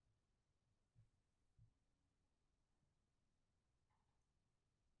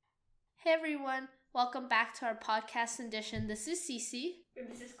Hey everyone, welcome back to our podcast edition. This is Cece. And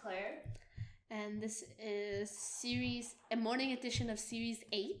this is Claire. And this is a morning edition of Series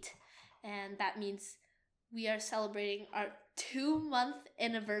 8. And that means we are celebrating our 2-month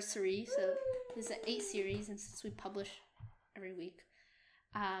anniversary. So this is an 8 series, and since we publish every week.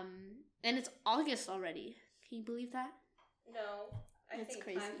 And it's August already. Can you believe that? No. I think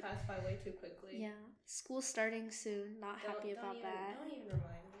crazy. Time passed by way too quickly. Yeah. School's starting soon. Not happy about that. Don't even remind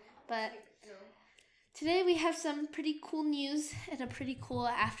me. But today we have some pretty cool news and a pretty cool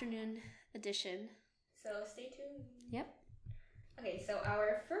afternoon edition. So stay tuned. Yep. Okay, so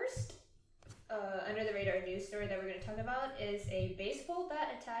our first under the radar news story that we're going to talk about is a baseball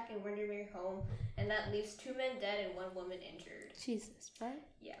bat attack in Windermere home, and that leaves 2 men dead and 1 woman injured. Jesus, what?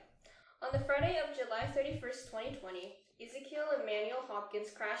 Yeah. On the Friday of July 31st, 2020, Ezekiel Emmanuel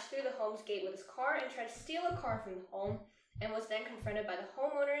Hopkins crashed through the home's gate with his car and tried to steal a car from the home, and was then confronted by the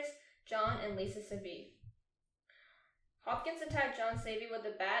homeowners, John and Lisa Savy. Hopkins attacked John Savy with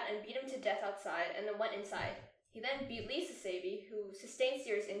a bat and beat him to death outside, and then went inside. He then beat Lisa Savy, who sustained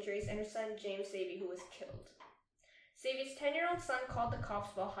serious injuries, and her son James Savy, who was killed. Savy's 10-year-old son called the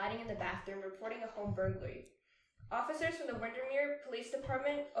cops while hiding in the bathroom, reporting a home burglary. Officers from the Windermere Police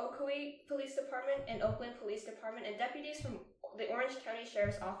Department, Ocoee Police Department, and Oakland Police Department, and deputies from the Orange County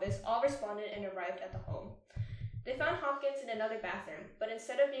Sheriff's Office all responded and arrived at the home. They found Hopkins in another bathroom, but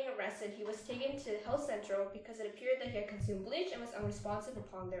instead of being arrested, he was taken to Health Central because it appeared that he had consumed bleach and was unresponsive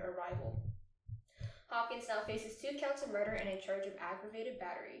upon their arrival. Hopkins now faces 2 counts of murder and a charge of aggravated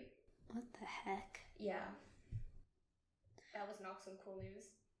battery. What the heck? Yeah. That was not some cool news.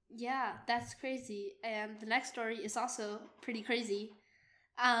 Yeah, that's crazy. And the next story is also pretty crazy.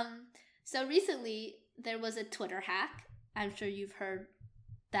 So recently there was a Twitter hack. I'm sure you've heard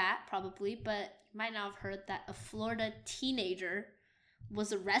that probably, but you might not have heard that a Florida teenager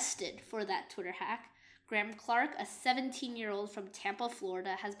was arrested for that Twitter hack. Graham Clark, a 17-year-old from Tampa,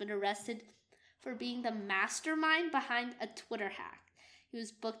 Florida, has been arrested for being the mastermind behind a Twitter hack. He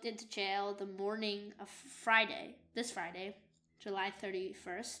was booked into jail the morning of this Friday, July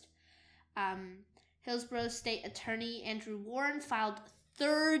 31st. Hillsborough State Attorney Andrew Warren filed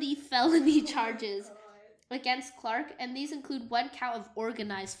 30 felony charges against Clark, and these include 1 count of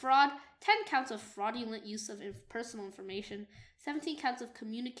organized fraud, 10 counts of fraudulent use of personal information, 17 counts of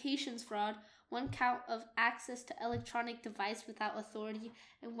communications fraud, 1 count of access to electronic device without authority,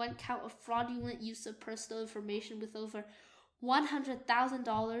 and 1 count of fraudulent use of personal information with over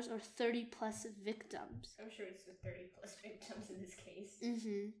 $100,000 or 30 plus victims. I'm sure it's the 30 plus victims in this case.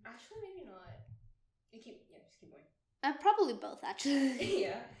 Mm-hmm. Actually, maybe not. Just keep going. Probably both, actually.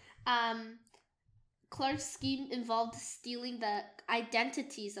 Yeah. Clark's scheme involved stealing the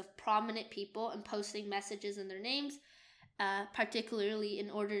identities of prominent people and posting messages in their names, particularly in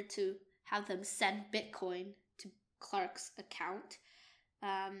order to have them send Bitcoin to Clark's account.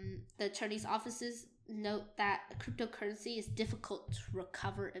 The attorney's offices note that cryptocurrency is difficult to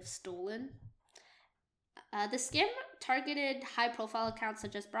recover if stolen. The scam targeted high-profile accounts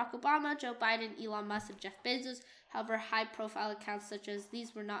such as Barack Obama, Joe Biden, Elon Musk, and Jeff Bezos. However, high-profile accounts such as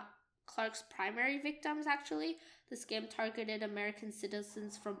these were not Clark's primary victims, actually. The scam targeted American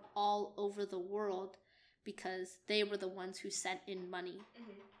citizens from all over the world because they were the ones who sent in money.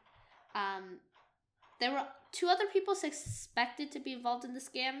 Mm-hmm. There were 2 other people suspected to be involved in the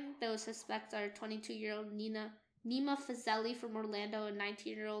scam. Those suspects are 22-year-old Nima Fazeli from Orlando and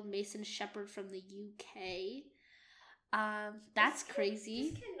 19-year-old Mason Shepard from the UK. That's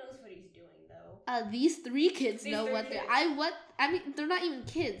crazy. This kid knows what he's doing, though. These 3 kids know what they're... I mean, they're not even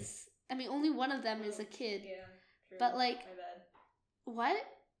kids. I mean, only one of them is a kid. Yeah, true. But, like... My bad. What?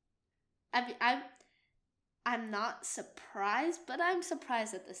 I mean, I'm not surprised, but I'm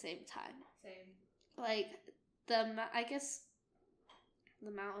surprised at the same time. Same. Like, I guess the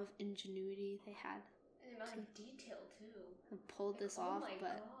amount of ingenuity they had. And the amount of detail, too. And pulled this off,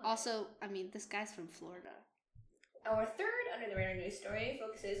 but God. also, I mean, this guy's from Florida. Our third under-the-radar news story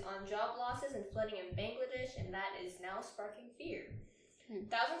focuses on job losses and flooding in Bangladesh, and that is now sparking fear.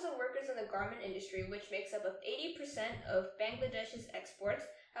 Thousands of workers in the garment industry, which makes up of 80% of Bangladesh's exports,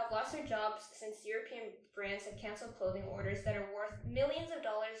 have lost their jobs since European brands have canceled clothing orders that are worth millions of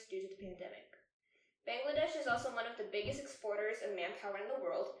dollars due to the pandemic. Bangladesh is also one of the biggest exporters of manpower in the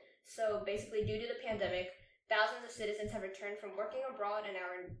world, so basically due to the pandemic, thousands of citizens have returned from working abroad and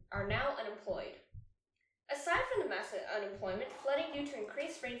are now unemployed. Aside from the massive unemployment, flooding due to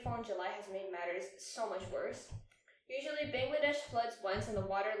increased rainfall in July has made matters so much worse. Usually, Bangladesh floods once and the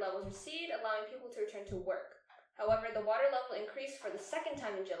water levels recede, allowing people to return to work. However, the water level increased for the 2nd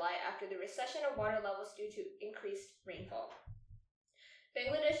time in July after the recession of water levels due to increased rainfall.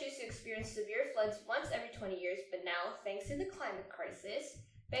 Bangladesh used to experience severe floods once every 20 years, but now, thanks to the climate crisis,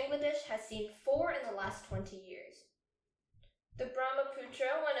 Bangladesh has seen 4 in the last 20 years. The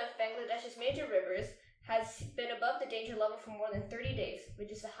Brahmaputra, one of Bangladesh's major rivers, has been above the danger level for more than 30 days,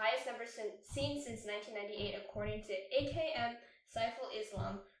 which is the highest number seen since 1998, according to AKM Saiful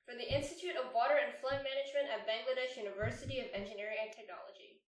Islam from the Institute of Water and Flood Management at Bangladesh University of Engineering and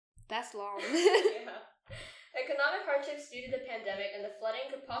Technology. That's long. Yeah. Economic hardships due to the pandemic and the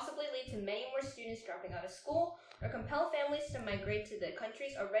flooding could possibly lead to many more students dropping out of school or compel families to migrate to the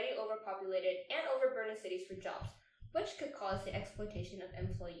country's already overpopulated and overburdened cities for jobs, which could cause the exploitation of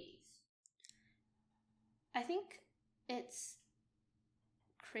employees. I think it's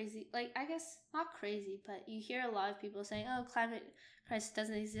crazy. Like, I guess not crazy, but you hear a lot of people saying, oh, climate crisis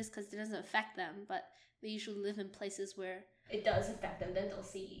doesn't exist because it doesn't affect them, but they usually live in places where it does affect them, then they'll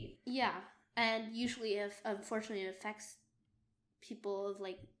see. Yeah, and usually, unfortunately, it affects people of,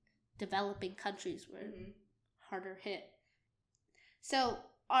 like, developing countries where harder hit. So,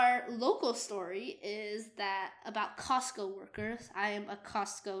 our local story is that about Costco workers. I am a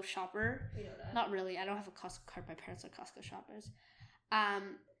Costco shopper. You know that. Not really. I don't have a Costco card. My parents are Costco shoppers.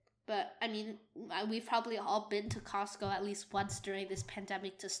 But, I mean, we've probably all been to Costco at least once during this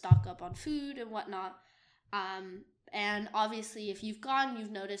pandemic to stock up on food and whatnot. And obviously, if you've gone,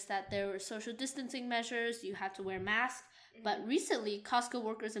 you've noticed that there were social distancing measures. You had to wear masks. But recently, Costco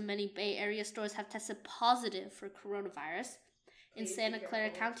workers in many Bay Area stores have tested positive for coronavirus. In Santa Clara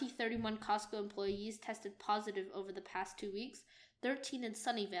County, 31 Costco employees tested positive over the past 2 weeks, 13 in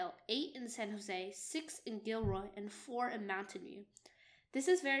Sunnyvale, 8 in San Jose, 6 in Gilroy, and 4 in Mountain View. This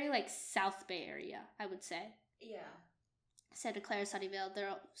is very, like, South Bay Area, I would say. Yeah. Santa Clara, Sunnyvale,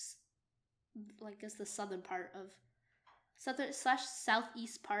 they're, like, I guess the southern part of,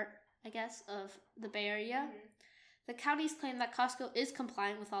 southeast part, I guess, of the Bay Area. The counties claim that Costco is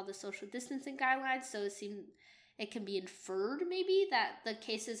compliant with all the social distancing guidelines, so it can be inferred, maybe, that the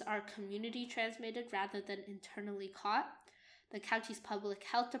cases are community transmitted rather than internally caught. The county's public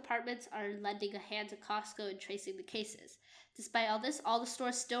health departments are lending a hand to Costco in tracing the cases. Despite all this, all the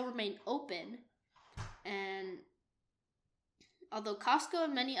stores still remain open, and although Costco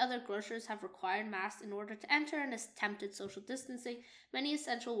and many other grocers have required masks in order to enter and attempted social distancing, many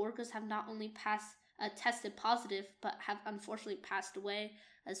essential workers have not only tested positive, but have unfortunately passed away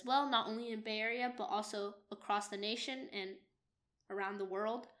as well, not only in Bay Area, but also across the nation and around the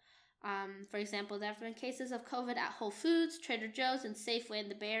world. For example, there have been cases of COVID at Whole Foods, Trader Joe's, and Safeway in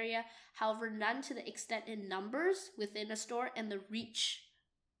the Bay Area. However, none to the extent in numbers within a store and the reach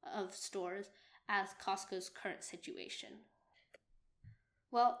of stores as Costco's current situation.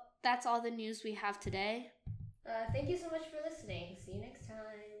 Well, that's all the news we have today. Thank you so much for listening. See you next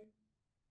time.